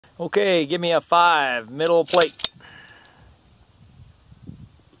Okay, give me a 5, middle plate.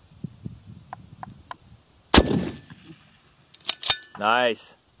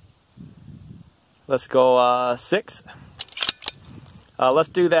 Nice. Let's go 6. Let's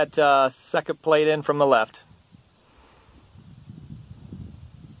do that second plate in from the left.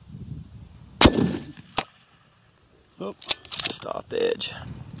 Oh. Just off the edge.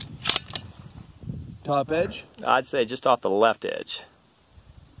 Top edge? I'd say just off the left edge.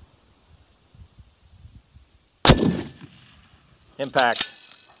 Impact.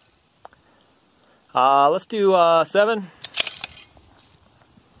 Let's do 7.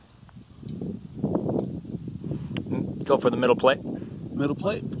 Go for the middle plate. Middle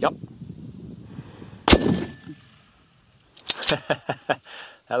plate? Yep.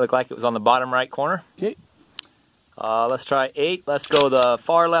 That looked like it was on the bottom right corner. Okay. Let's try 8. Let's go the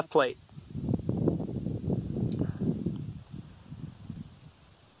far left plate.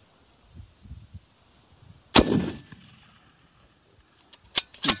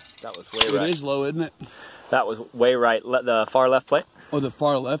 That was way right. It is low, isn't it? That was way right. The far left plate? Oh, the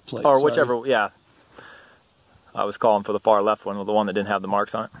far left plate. Or sorry. whichever, yeah. I was calling for the far left one, the one that didn't have the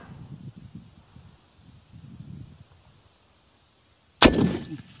marks on it.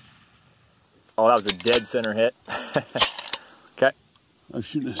 Oh, that was a dead center hit. Okay. I was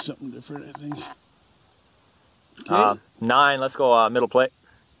shooting at something different, I think. Okay. 9, let's go middle plate.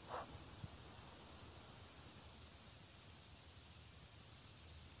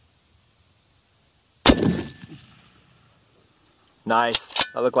 Nice.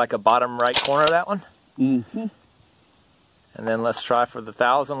 That looked like a bottom right corner of that one. Mm-hmm. And then let's try for the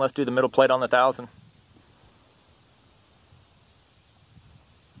 1,000. Let's do the middle plate on the 1,000.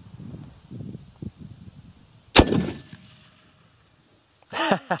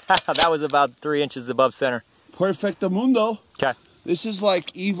 That was about 3 inches above center. Perfecto mundo. Okay. This is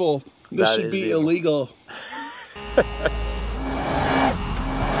like evil. This That should is be evil. illegal.